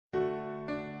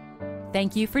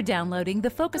Thank you for downloading the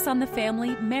Focus on the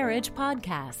Family Marriage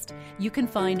podcast. You can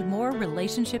find more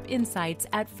relationship insights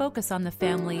at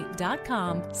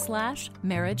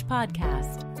focusonthefamily.com/marriage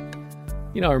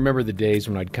podcast. You know, I remember the days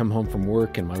when I'd come home from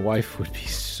work and my wife would be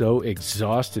so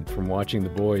exhausted from watching the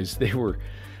boys.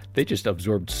 They just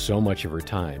absorbed so much of her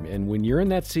time. And when you're in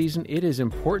that season, it is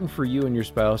important for you and your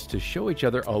spouse to show each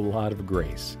other a lot of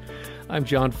grace. I'm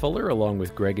John Fuller, along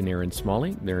with Greg and Aaron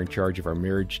Smalley. They're in charge of our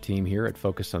marriage team here at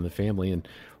Focus on the Family. And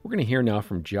we're going to hear now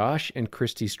from Josh and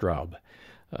Christy Straub.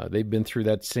 They've been through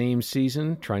that same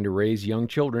season trying to raise young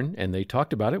children, and they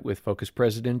talked about it with Focus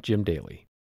President Jim Daly.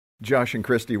 Josh and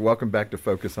Christy, welcome back to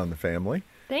Focus on the Family.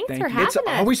 Thanks for having us. It's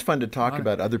always fun to talk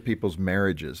about other people's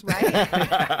marriages.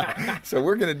 Right. So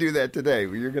we're going to do that today.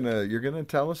 You're going to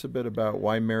tell us a bit about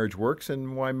why marriage works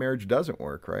and why marriage doesn't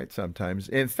work, right? Sometimes.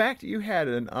 In fact, you had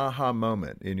an aha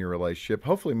moment in your relationship.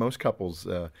 Hopefully most couples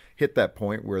hit that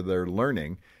point where they're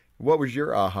learning. What was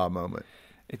your aha moment?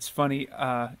 It's funny,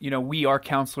 we are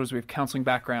counselors, we have counseling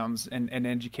backgrounds and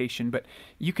education, but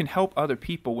you can help other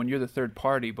people when you're the third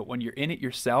party, but when you're in it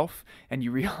yourself and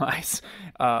you realize,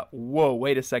 whoa,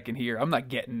 wait a second here, I'm not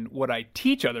getting what I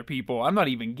teach other people, I'm not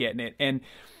even getting it. And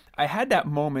I had that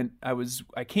moment.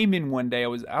 I came in one day, I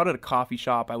was out at a coffee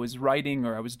shop, I was writing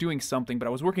or I was doing something, but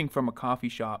I was working from a coffee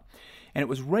shop, and it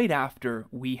was right after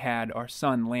we had our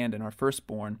son Landon, our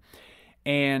firstborn,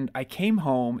 and I came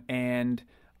home and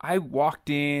I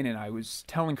walked in and I was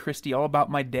telling Christy all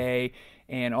about my day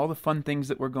and all the fun things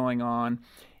that were going on.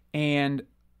 And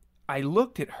I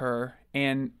looked at her,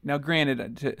 and now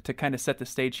granted, to kind of set the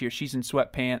stage here, she's in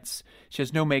sweatpants. She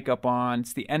has no makeup on.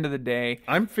 It's the end of the day.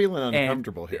 I'm feeling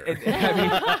uncomfortable here.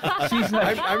 She's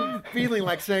like, I'm feeling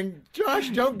like saying, Josh,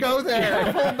 don't go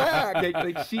there. Pull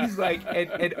back. She's like,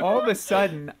 and all of a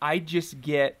sudden, I just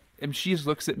get, and she just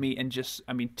looks at me and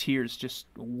tears just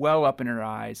well up in her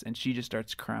eyes, and she just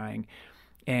starts crying.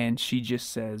 And she just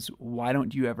says, why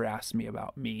don't you ever ask me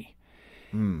about me?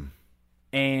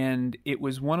 And it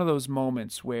was one of those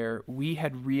moments where we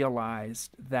had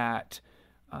realized that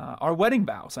our wedding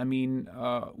vows,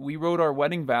 we wrote our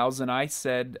wedding vows, and I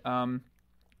said,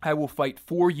 I will fight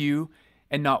for you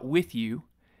and not with you.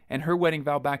 And her wedding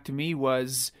vow back to me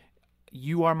was,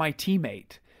 you are my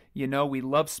teammate. You know, we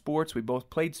love sports. We both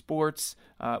played sports.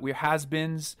 We're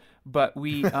has-beens, but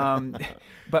we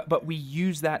but we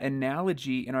use that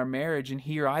analogy in our marriage. And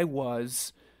here I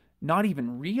was, not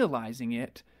even realizing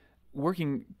it,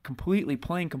 playing completely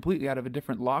out of a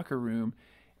different locker room.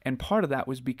 And part of that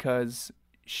was because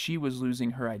she was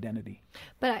losing her identity.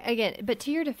 But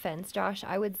to your defense, Josh,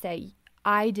 I would say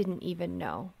I didn't even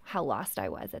know how lost I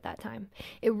was at that time.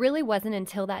 It really wasn't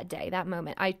until that day, that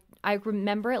moment. I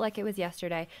remember it like it was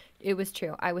yesterday. It was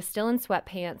true. I was still in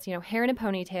sweatpants, hair in a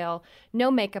ponytail,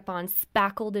 no makeup on,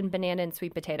 spackled in banana and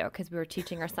sweet potato because we were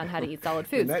teaching our son how to eat solid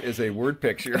foods. And that is a word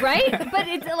picture. Right? But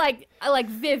it's like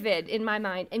vivid in my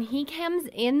mind. And he comes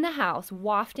in the house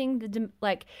wafting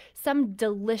some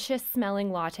delicious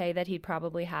smelling latte that he'd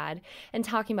probably had and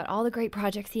talking about all the great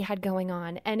projects he had going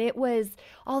on. And it was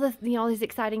all these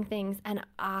exciting things. And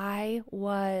I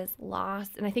was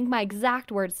lost. And I think my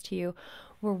exact words to you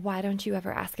were, why don't you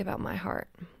ever ask about my heart?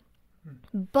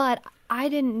 But I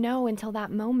didn't know until that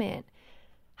moment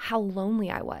how lonely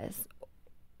I was,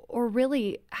 or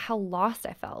really how lost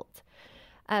I felt.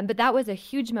 But that was a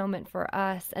huge moment for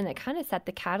us, and it kind of set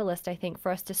the catalyst, I think,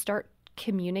 for us to start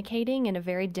communicating in a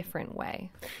very different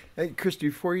way. Hey, Christy,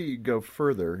 before you go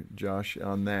further, Josh,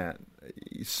 on that,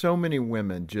 so many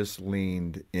women just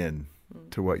leaned in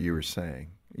to what you were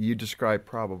saying. You described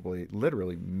probably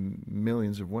literally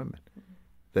millions of women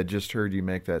that just heard you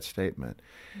make that statement.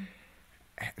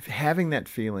 Having that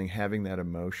feeling, having that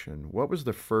emotion, what was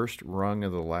the first rung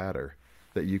of the ladder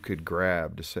that you could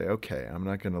grab to say, okay, I'm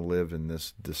not going to live in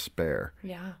this despair?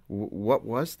 Yeah. What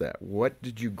was that? What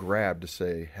did you grab to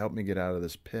say, help me get out of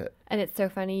this pit? And it's so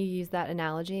funny you use that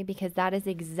analogy because that is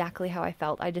exactly how I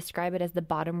felt. I describe it as the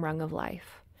bottom rung of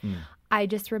life. I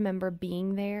just remember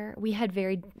being there. We had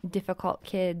very difficult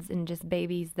kids and just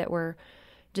babies that were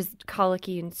just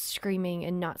colicky and screaming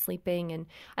and not sleeping. And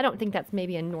I don't think that's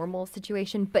maybe a normal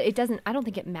situation, but I don't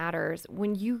think it matters.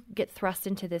 When you get thrust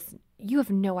into this, you have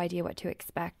no idea what to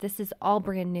expect. This is all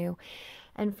brand new.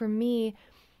 And for me,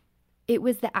 it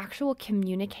was the actual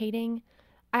communicating.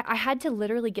 I had to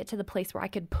literally get to the place where I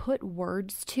could put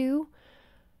words to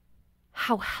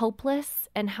how helpless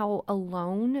and how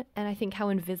alone and I think how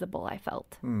invisible I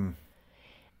felt.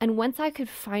 And once I could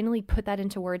finally put that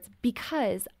into words,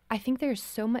 because I think there's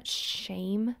so much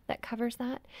shame that covers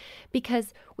that,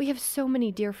 because we have so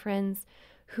many dear friends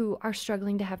who are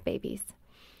struggling to have babies.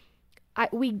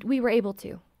 We were able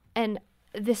to. And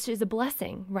this is a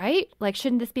blessing, right? Like,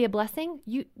 shouldn't this be a blessing?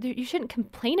 You shouldn't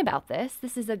complain about this.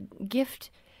 This is a gift.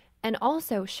 And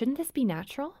also, shouldn't this be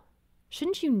natural?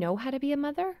 Shouldn't you know how to be a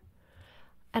mother?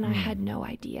 And I had no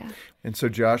idea. And so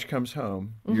Josh comes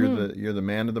home. You're the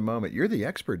man of the moment. You're the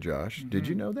expert, Josh. Did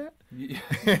you know that?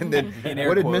 And then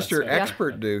what did Mr.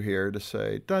 Expert do here to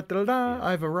say, da da da,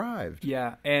 I've arrived?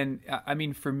 Yeah, and I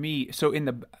mean, for me, so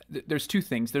there's two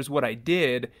things. There's what I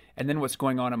did, and then what's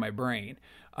going on in my brain.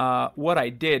 What I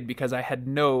did, because I had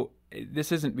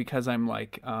this isn't because I'm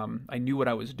like, I knew what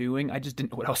I was doing. I just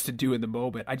didn't know what else to do in the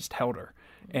moment. I just held her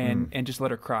and just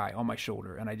let her cry on my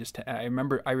shoulder. And I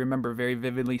remember very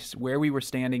vividly where we were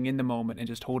standing in the moment and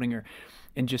just holding her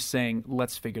and just saying,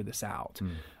 let's figure this out.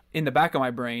 In the back of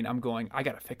my brain, I'm going, I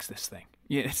got to fix this thing.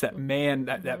 Yeah, it's that man,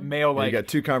 that male, like... You got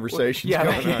two conversations going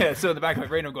on. Yeah, so in the back of my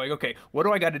brain, I'm going, okay, what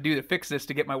do I got to do to fix this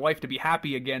to get my wife to be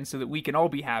happy again so that we can all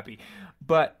be happy?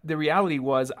 But the reality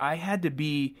was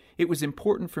it was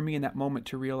important for me in that moment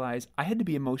to realize I had to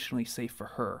be emotionally safe for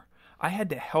her. I had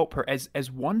to help her as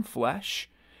one flesh,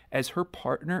 as her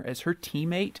partner, as her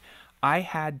teammate. I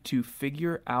had to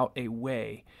figure out a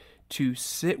way to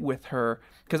sit with her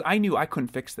because I knew I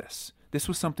couldn't fix this. This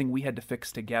was something we had to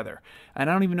fix together. And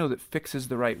I don't even know that fix is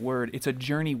the right word. It's a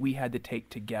journey we had to take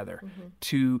together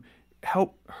to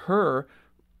help her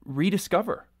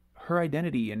rediscover her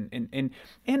identity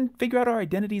and figure out our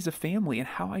identity as a family and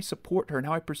how I support her and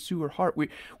how I pursue her heart.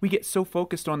 We get so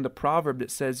focused on the proverb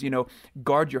that says,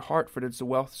 guard your heart, for it's the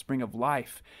wellspring of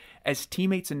life. As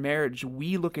teammates in marriage,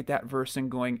 we look at that verse and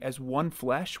going, as one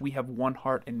flesh, we have one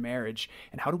heart in marriage.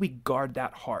 And how do we guard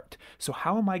that heart? So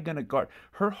how am I going to guard?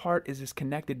 Her heart is as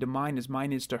connected to mine as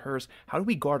mine is to hers. How do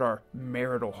we guard our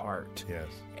marital heart? Yes.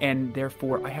 And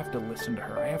therefore, I have to listen to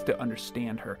her. I have to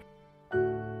understand her.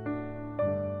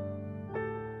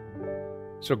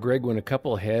 So, Greg, when a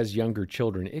couple has younger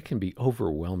children, it can be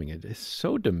overwhelming. It is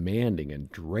so demanding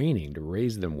and draining to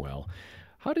raise them well.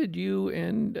 How did you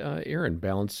and Aaron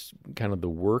balance kind of the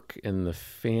work and the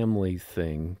family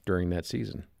thing during that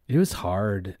season? It was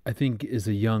hard. I think as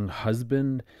a young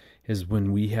husband, is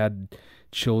when we had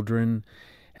children,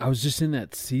 I was just in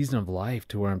that season of life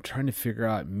to where I'm trying to figure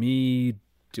out me.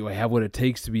 Do I have what it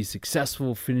takes to be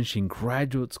successful, finishing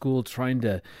graduate school, trying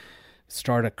to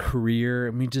start a career?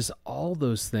 I mean, just all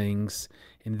those things.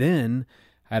 And then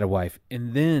I had a wife.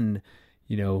 And then,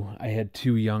 I had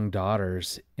two young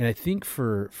daughters. And I think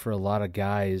for a lot of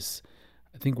guys,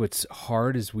 I think what's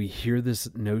hard is we hear this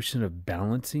notion of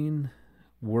balancing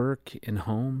work and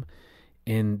home,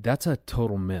 and that's a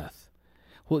total myth.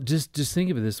 Well, just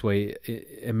think of it this way.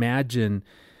 Imagine,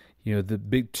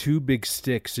 the two big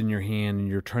sticks in your hand, and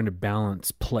you're trying to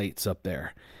balance plates up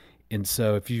there. And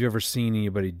so if you've ever seen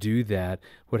anybody do that,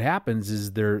 what happens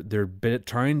is they're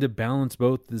trying to balance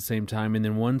both at the same time, and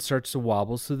then one starts to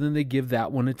wobble, so then they give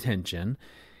that one attention,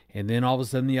 and then all of a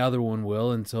sudden the other one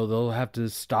will, and so they'll have to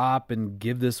stop and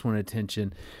give this one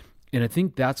attention. And I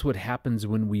think that's what happens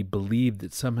when we believe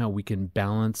that somehow we can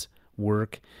balance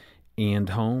work and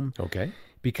home. Okay.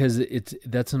 Because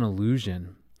that's an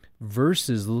illusion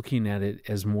versus looking at it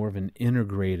as more of an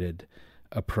integrated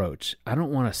approach. I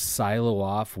don't want to silo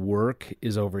off. Work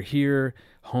is over here,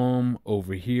 home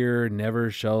over here.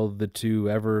 Never shall the two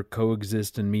ever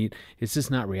coexist and meet. It's just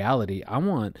not reality. I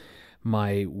want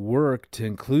my work to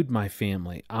include my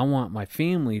family. I want my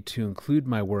family to include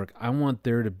my work. I want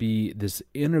there to be this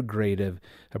integrative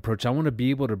approach. I want to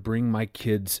be able to bring my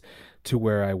kids to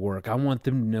where I work. I want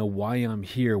them to know why I'm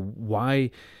here,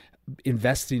 why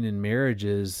investing in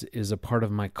marriages is a part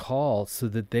of my call, so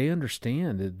that they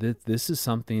understand that this is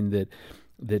something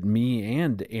that me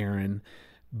and Aaron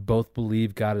both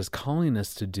believe God is calling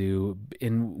us to do,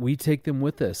 and we take them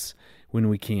with us when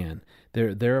we can.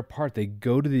 They're a part. They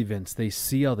go to the events. They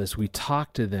see all this. We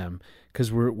talk to them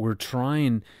because we're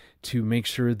trying to make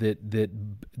sure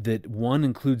that one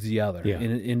includes the other,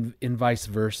 and vice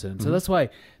versa. And so that's why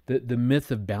the myth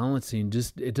of balancing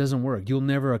it doesn't work. You'll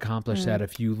never accomplish that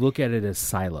if you look at it as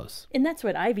silos. And that's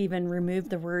what I've even removed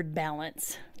the word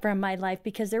balance from my life,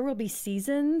 because there will be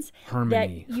seasons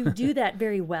Harmony. that you do that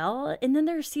very well, and then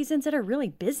there are seasons that are really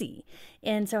busy.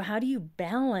 And so how do you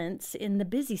balance in the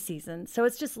busy season? So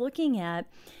it's just looking at,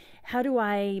 how do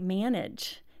I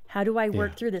manage? How do I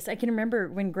work through this? I can remember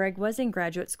when Greg was in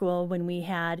graduate school, when we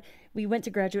went to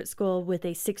graduate school with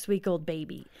a 6-week-old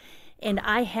baby. And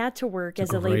I had to work as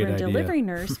a labor and delivery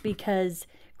nurse because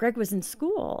Greg was in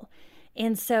school.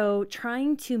 And so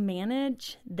trying to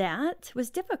manage that was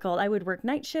difficult. I would work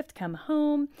night shift, come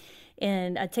home,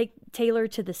 and I'd take Taylor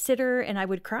to the sitter, and I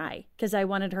would cry because I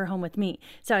wanted her home with me.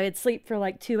 So I'd sleep for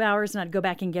like 2 hours, and I'd go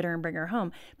back and get her and bring her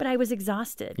home. But I was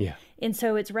exhausted. Yeah. And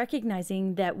so it's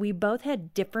recognizing that we both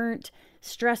had different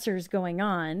stressors going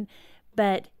on,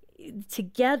 but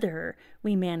together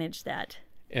we managed that.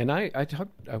 And I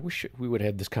wish we would have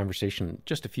had this conversation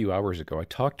just a few hours ago. I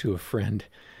talked to a friend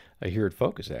here at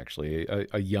Focus, actually,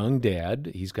 a young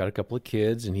dad. He's got a couple of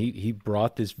kids, and he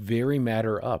brought this very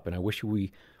matter up. And I wish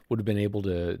we would have been able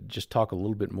to just talk a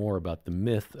little bit more about the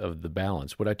myth of the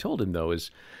balance. What I told him, though,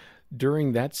 is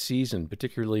during that season,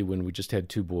 particularly when we just had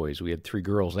 2 boys, we had 3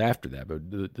 girls after that, but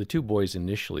the 2 boys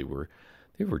initially were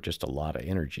just a lot of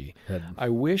energy. I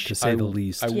wish, to say the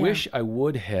least. I wish I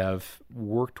would have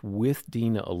worked with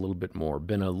Dina a little bit more,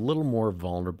 been a little more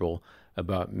vulnerable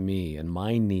about me and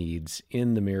my needs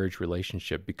in the marriage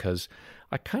relationship, because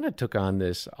I kind of took on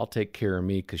this, I'll take care of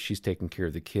me because she's taking care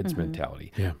of the kids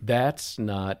mentality. Yeah. That's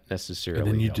not necessarily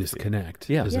And then you healthy. disconnect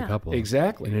Yeah. as Yeah. a couple.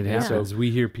 Exactly. And it Yeah. happens.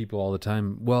 We hear people all the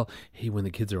time, well, hey, when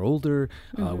the kids are older,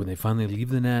 when they finally leave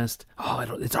the nest,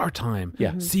 it's our time.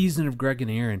 Yeah. Season of Greg and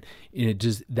Aaron. And it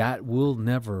just, that will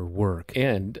never work.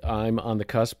 And I'm on the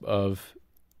cusp of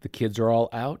the kids are all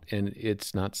out, and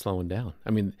it's not slowing down.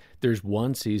 I mean, there's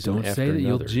one season Don't after say that another,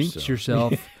 you'll jinx so.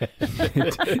 yourself.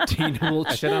 Tina will,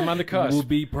 I said I'm on the cusp. will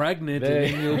be pregnant, and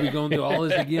then you'll be going through all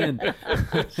this again.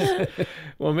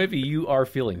 Well, maybe you are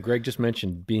feeling, Greg just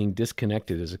mentioned being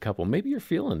disconnected as a couple. Maybe you're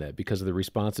feeling that because of the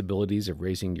responsibilities of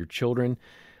raising your children.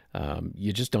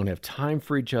 You just don't have time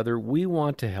for each other. We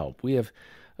want to help. We have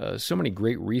so many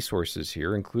great resources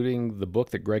here, including the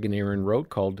book that Greg and Aaron wrote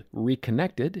called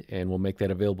Reconnected, and we'll make that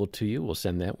available to you. We'll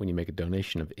send that when you make a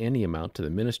donation of any amount to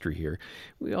the ministry here.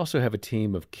 We also have a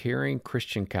team of caring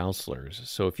Christian counselors.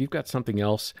 So if you've got something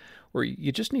else or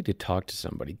you just need to talk to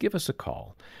somebody, give us a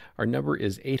call. Our number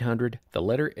is 800, the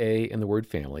letter A and the word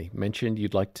family. Mention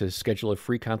you'd like to schedule a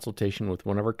free consultation with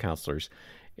one of our counselors,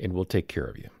 and we'll take care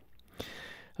of you.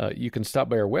 You can stop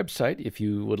by our website if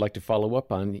you would like to follow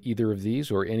up on either of these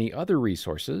or any other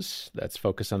resources. That's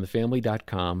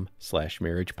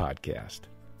focusonthefamily.com/marriage podcast.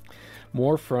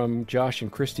 More from Josh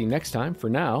and Christy next time. For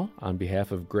now, on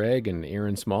behalf of Greg and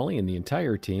Aaron Smalley and the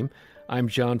entire team, I'm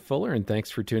John Fuller, and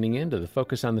thanks for tuning in to the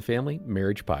Focus on the Family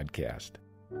Marriage Podcast.